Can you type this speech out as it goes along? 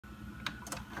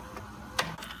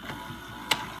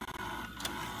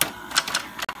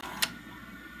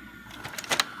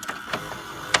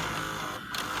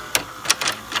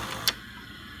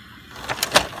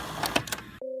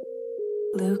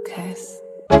Lucas.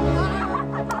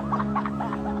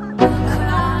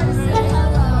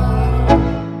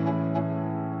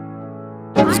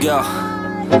 Let's go.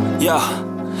 Yo,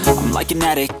 I'm like an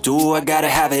addict, do I gotta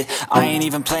have it. I ain't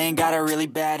even playing, got a really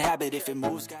bad habit. If it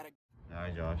moves, gotta...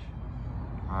 Hi, Josh.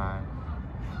 Hi.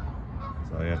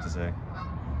 That's all you have to say.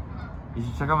 You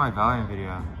should check out my Valiant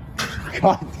video.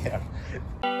 God damn.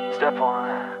 Step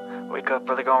 1, wake up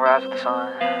early, gonna rise with the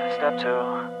sun. Step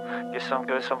 2, get some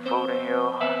good, some food in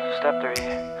you. Step 3,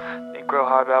 think real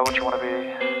hard about what you wanna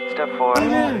be. Step 4,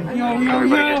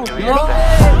 everybody just do your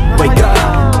thing. Wake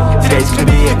up, today's gonna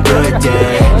be a good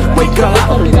day. Wake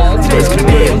up, today's gonna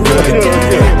be a good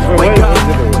day. Wake up,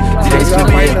 today's gonna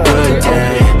be a good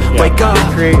day. Wake up,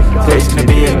 today's gonna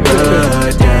be a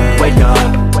good day. Wake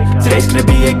up, today's gonna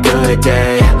be a good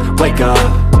day. Wake up,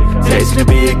 today's gonna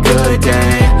be a good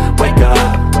day. Wake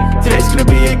up, today's gonna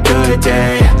be a good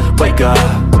day. Wake up,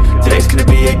 today's gonna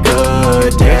be a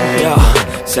good day. Yo,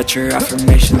 set your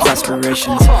affirmations,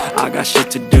 aspirations. I got shit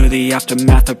to do, the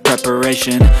aftermath of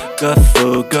preparation. Good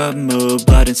food, good mood,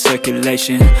 blood in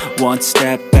circulation. One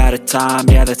step at a time,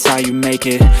 yeah, that's how you make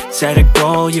it. Set a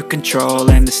goal you control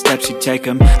and the steps you take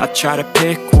them. I try to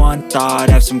pick one thought,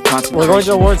 have some concentration. We're going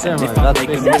to awards ceremony. If I make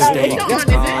a mistake, it's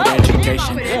called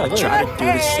education. I try to do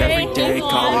this every day,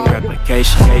 call it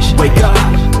replication. Wake up,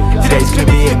 today's gonna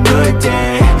be a good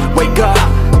day. Wake up,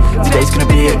 today's gonna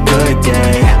be a good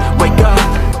day. Wake up,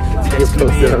 today's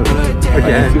gonna be a good day.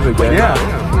 Again? Yeah.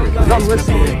 I'm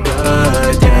listening.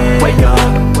 Wake up,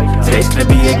 today's gonna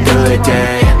be a good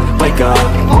day. Wake up,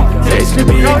 today's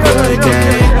gonna be a good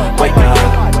day. Wake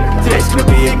up, today's gonna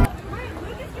be a...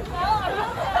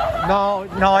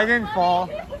 No, I didn't fall.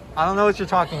 I don't know what you're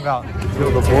talking about. Yo,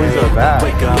 the boys are back.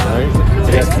 Wake up, Right?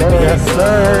 today's gonna be a Yes,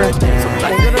 sir. good day.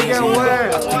 We're gonna get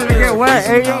wet. We're gonna get wet.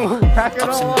 Hey, yo, pack it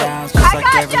Ups and all up. downs, just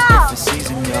like every different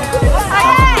season, yo.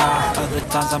 Other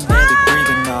times I'm barely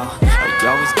breathing, though. I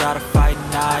always gotta fight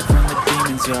and hide from the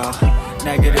demons, yo.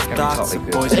 Negative thoughts, the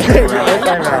boys get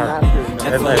right.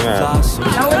 Never lost,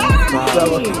 so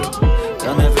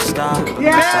they'll never stop.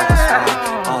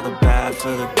 Yeah! All the bad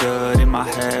for the good in my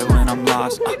head when I'm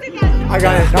lost. I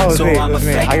got it. That was me. That was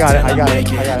me. I got it.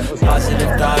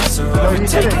 Positive thoughts are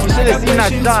overtaken. You should have seen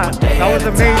that shot. That was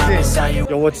amazing.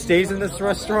 Yo, what stays in this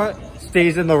restaurant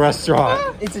stays in the restaurant.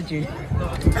 It's a G.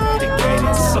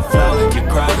 So flow, you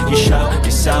cry, you show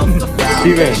yourself the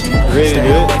foundation. Ready to do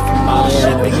it?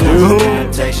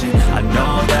 I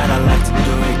know that I like to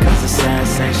do it cause it's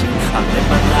sensation. I live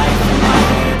my life in my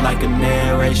head like a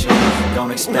narration.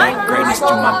 Don't expect greatness, do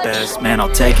my best, man, I'll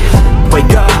take it.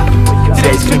 Wake up,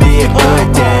 today's gonna be a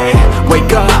good day.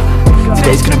 Wake up,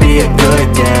 today's gonna be a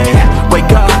good day.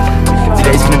 Wake up,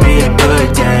 today's gonna be a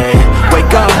good day.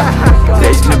 Wake up,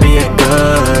 today's gonna be a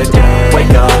good day.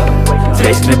 Wake up,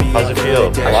 today's gonna be a How's it feel?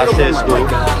 Last day of school?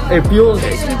 It feels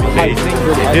Amazing.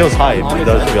 It feels hype. It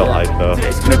does feel hype though.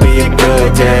 Today's gonna be a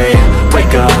good day.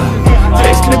 Wake up,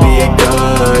 today's gonna be a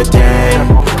good day.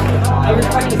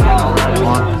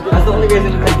 That's the only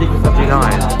reason you can take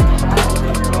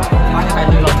 59.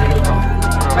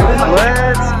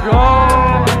 Let's go!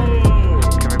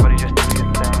 Everybody just do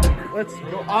your thing. Let's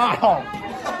go. Ow!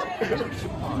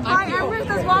 Hi, I'm Ruth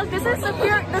as well. This is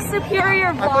the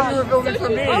superior vlog. I thought you were filming for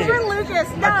me. Over Lucas.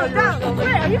 No. Wait,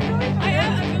 are you filming? I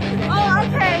am. Oh,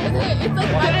 okay.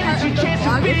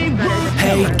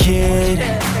 Hey kid,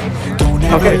 don't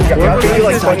ever Okay, let we're me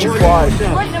like inside your quad. We're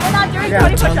not doing I'll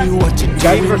 20 tell you push-ups. what to do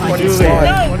Guys, for like 20 it's legs.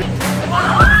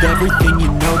 everything you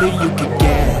know that you could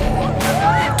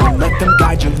get. Don't let them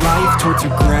guide your life towards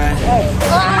regret.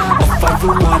 I'll fight for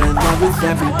what I love with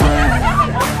every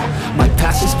breath. My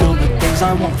past is filled with things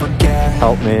I won't forget.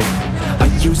 Help me. I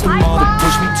use them all to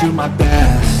push me to my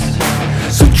best.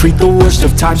 So treat the worst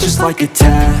of times just like a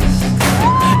test.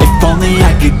 If only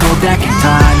I could go back in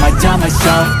time, I'd tell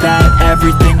myself that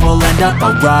everything will end up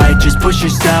alright. Just push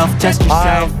yourself, test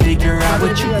yourself, figure out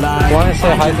what you like. Wanna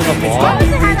say hi to the vlog? Don't be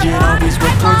rigid, always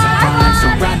work towards a climb.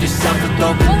 Surround yourself with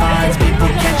open minds, people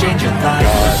can change your life.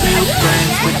 Real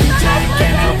friends with intent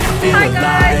can help you feel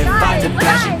alive. Find a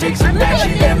passion, take some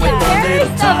action, and with a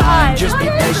little time, just be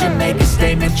patient, make a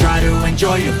statement, try to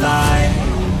enjoy your life.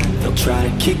 They'll try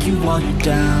to kick you while you're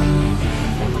down.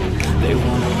 They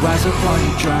wanna rise up while you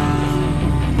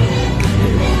drown.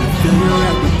 They wanna fill your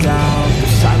head with doubt.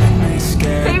 They're silently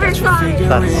scared that you'll figure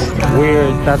it out. That's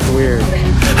weird. That's weird.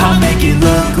 I'll make it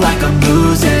look like I'm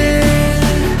losing.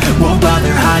 Won't bother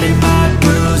hiding my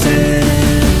bruises.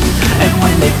 And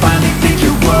when they finally think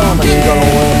you're wounded,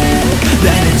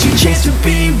 then it's your chance to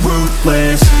be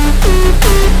ruthless.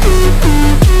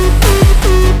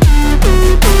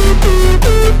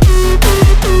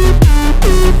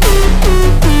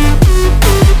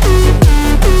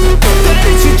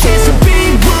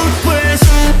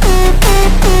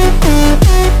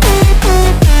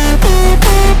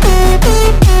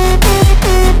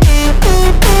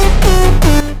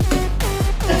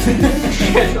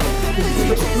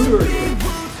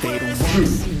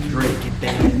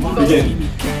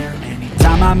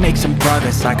 Time I make some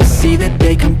progress, I can see that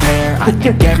they compare. I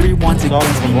think everyone's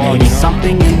against me, maybe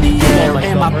something in the air.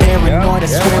 Am I paranoid? I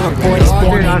swear a boy is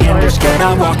born and they're scared.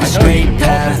 I walk a straight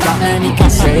path, not many can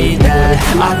say that.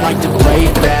 I like to play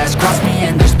fast, cross me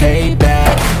and there's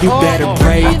payback. You better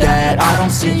pray that I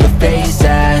don't see your face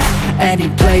at any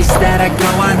place that I go.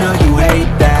 I know you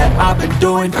hate that. I've been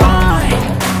doing fine,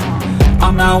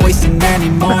 I'm not wasting any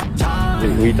more time.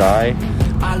 If we die,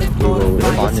 I live we for will the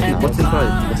live fight, on it. What's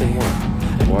inside? What's in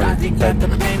more? I think that the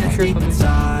pain is deep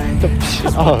inside.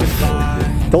 Oh,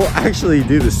 don't actually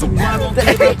do this to me. I won't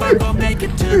give up, I will make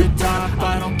it to the top.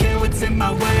 I don't care what's in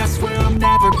my way, I swear I'm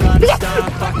never gonna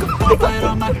stop. I could fall flat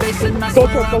on my face and I swear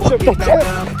I won't get back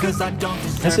up. Cause I don't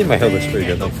deserve I see my hair looks pretty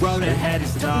good though. the road ahead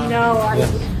is tough. No, I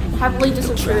heavily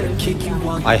disapprove. Kick you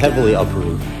on I heavily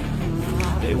approve.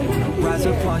 They wanna rise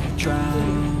up while you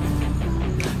drown.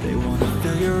 They wanna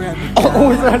fill your every Oh,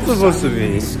 what is that supposed to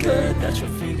mean? scared that you'll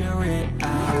figure it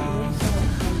out.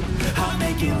 I'll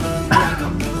make it look like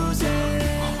I'm losing.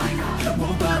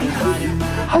 Won't bother hiding my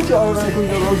How'd you automatically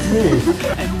know that was me?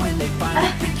 and when they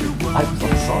finally think you're wrong, I'm so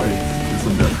sorry.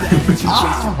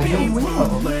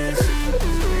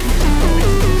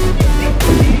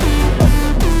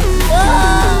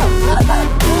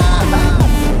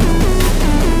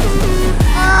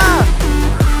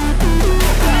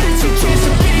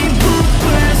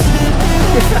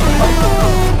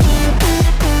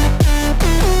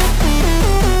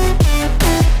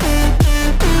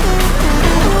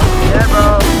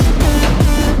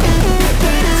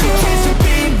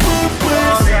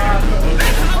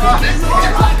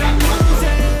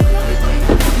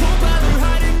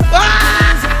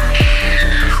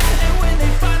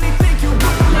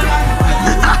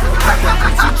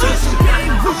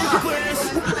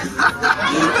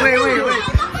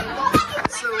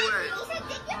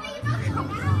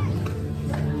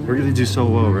 We're gonna do so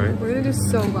well, right? We're gonna do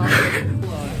so well.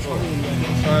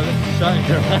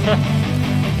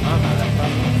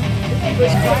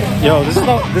 Yo, this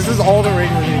is all the ring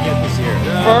we're gonna get this year.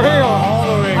 For real, all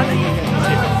the ring we're gonna get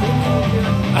this year.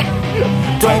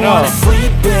 Don't wanna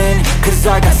sleep in, cause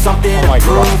I got something to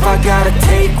prove. I gotta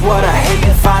take what I hate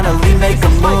and finally make a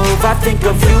move. I think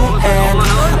of you and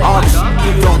all the shit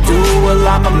you don't do. Well,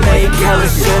 I'ma make hella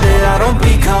sure that I don't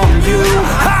become you.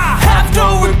 I have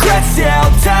no regrets, yeah,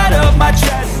 I'll tie up my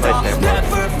chest. I'll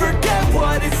never forget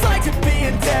what it's like to be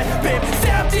in debt. Been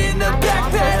stabbed in the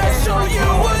back bed, I'll show you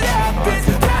what happens.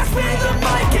 Pass me the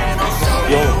mic and I'll show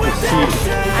you what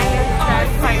action.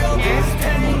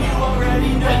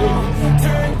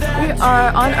 We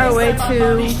are on our way to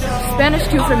Spanish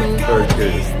 2 for me.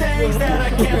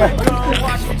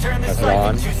 That's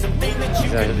Ron.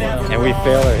 And we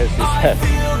fail our history test.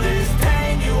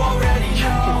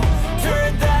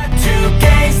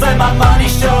 Let my money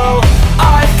show.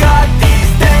 I've got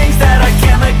these things that I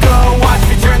can't let go. Watch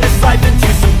me turn this life into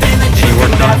something that you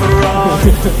can never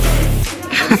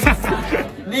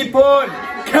own. Nippon!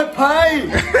 Kapai!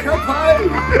 Kapai!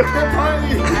 Kapai!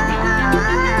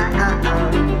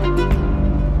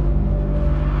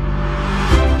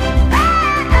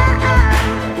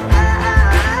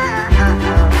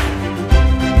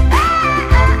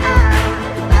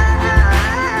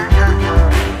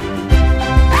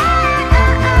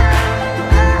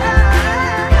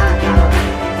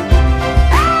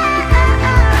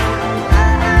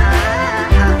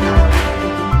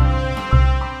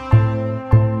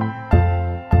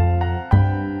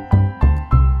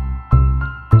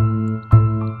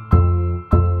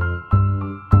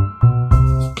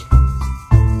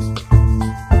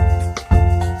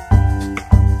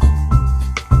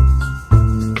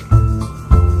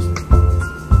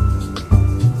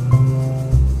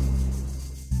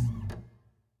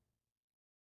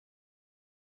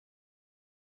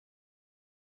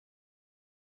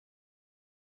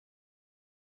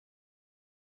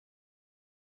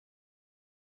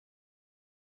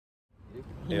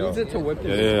 Use it to whip it.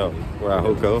 Yeah. We're at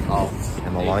Hoko.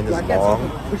 And the line is long.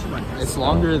 It's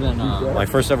longer than My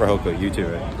first ever Hoko, you too,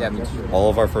 right? yeah, me too. All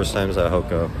of our first times at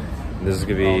Hoko. And this is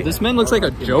gonna be. This man looks like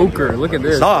a joker. Look at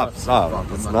this. Stop! It's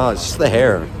not. It's just the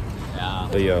hair. Yeah.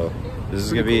 But yo, this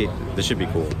is gonna be. This should be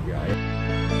cool.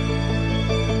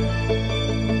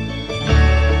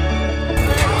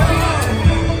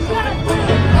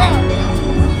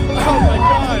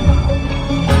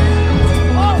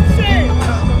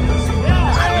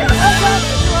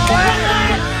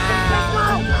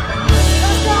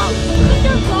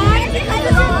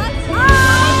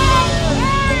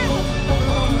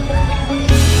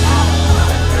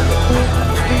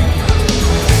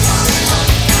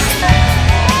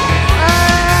 Hey!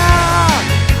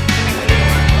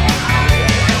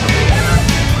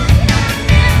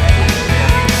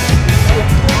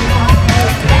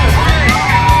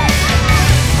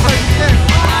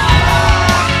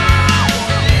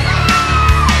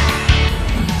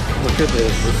 at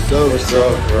this. We're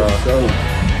stoked, bro.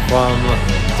 From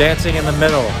Dancing in the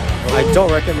Middle.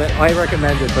 I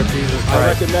recommend it, but Jesus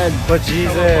Christ. But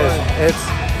Jesus,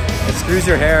 it screws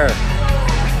your hair.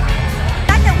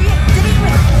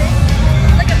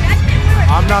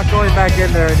 I'm not going back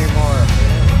in there anymore.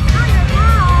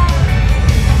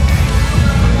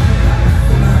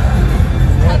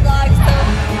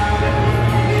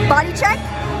 Body check.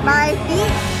 My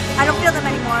feet, I don't feel them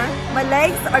anymore. My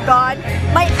legs are gone.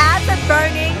 My abs are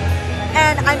burning,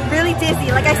 and I'm really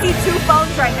dizzy. Like I see 2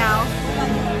 phones right now.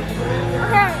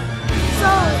 Okay, so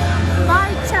my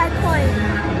checkpoint.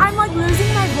 I'm like losing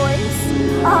my voice.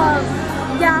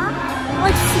 Yeah,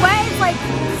 like sweat is like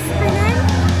spinning,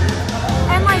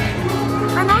 and like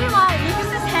I'm not gonna lie,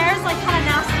 Lucas's hair is like kind of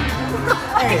nasty.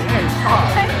 Hey, stop.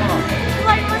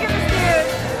 Like look at this dude.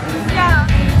 Yeah.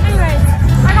 Anyways,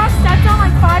 I got stepped on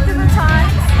like 5 different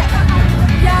times.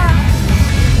 Yeah.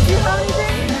 Do you have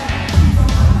anything?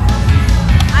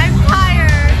 I'm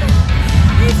tired.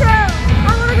 Me too. I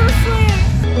wanna go sleep.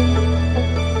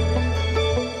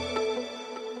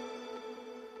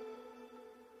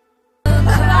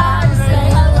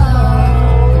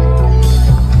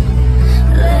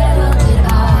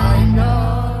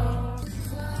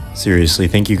 Seriously,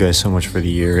 thank you guys so much for the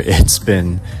year. It's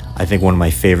been, I think, one of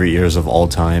my favorite years of all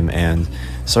time, and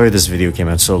sorry this video came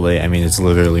out so late. I mean, it's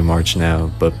literally March now,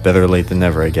 but better late than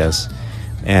never, I guess.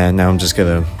 And now I'm just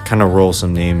gonna kind of roll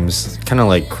some names, kind of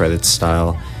like credits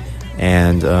style.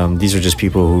 And these are just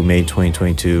people who made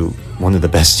 2022 one of the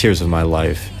best years of my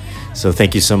life. So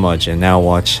thank you so much, and now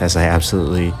watch as I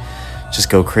absolutely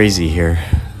just go crazy here.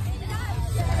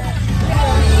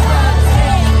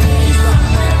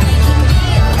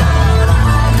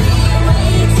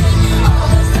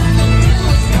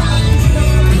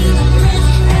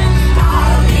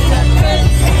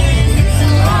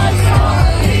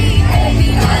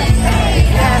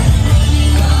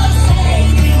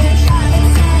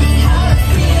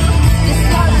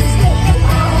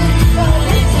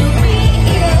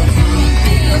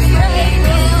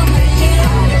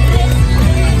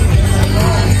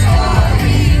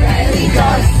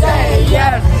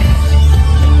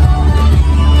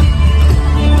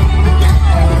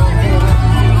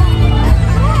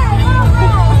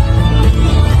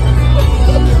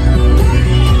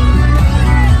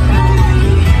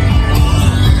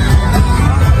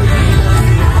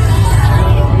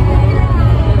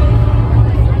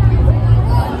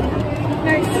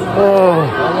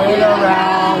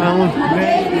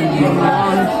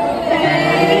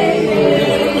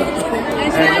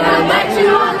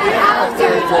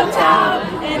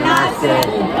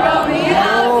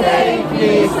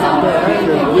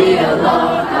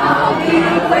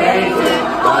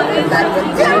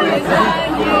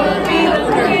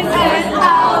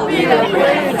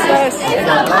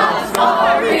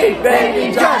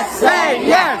 Baby, just say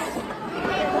yes!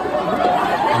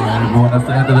 Alright, everyone, that's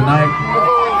the end of the night.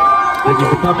 Thank you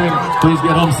for coming. Please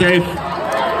get home safe.